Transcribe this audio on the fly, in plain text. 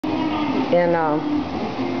in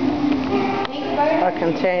a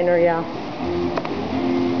container, yeah.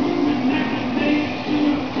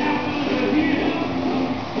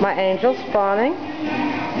 My angel's spawning.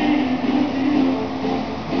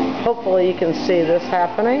 Hopefully you can see this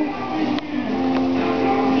happening.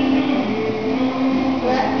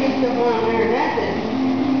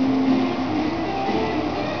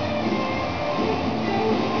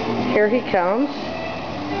 Here he comes.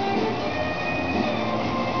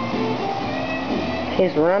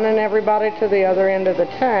 He's running everybody to the other end of the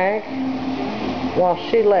tank while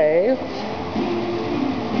she lays.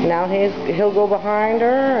 Now he'll go behind her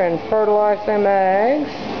and fertilize them eggs.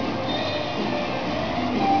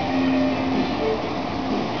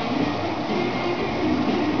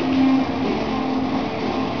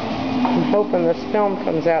 I'm hoping this film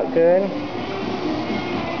comes out good.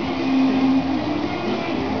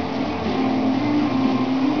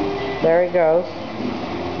 There he goes.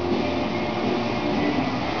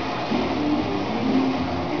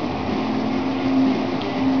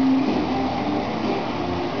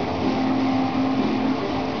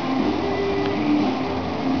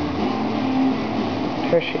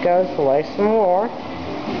 Here she goes to lay some more.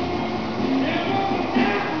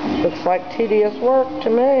 Looks like tedious work to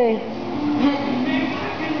me.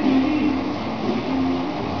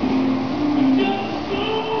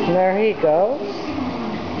 And there he goes.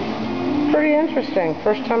 Pretty interesting.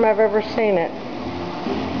 First time I've ever seen it.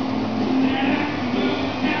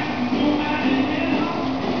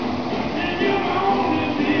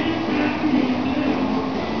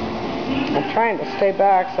 I'm trying to stay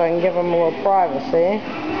back so I can give him a little privacy.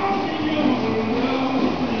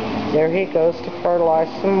 There he goes to fertilize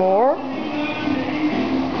some more.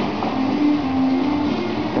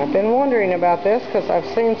 I've been wondering about this because I've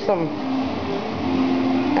seen some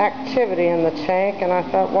activity in the tank, and I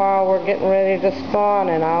thought, wow, we're getting ready to spawn,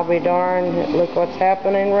 and I'll be darned, look what's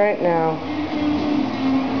happening right now.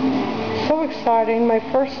 So exciting, my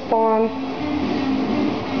first spawn.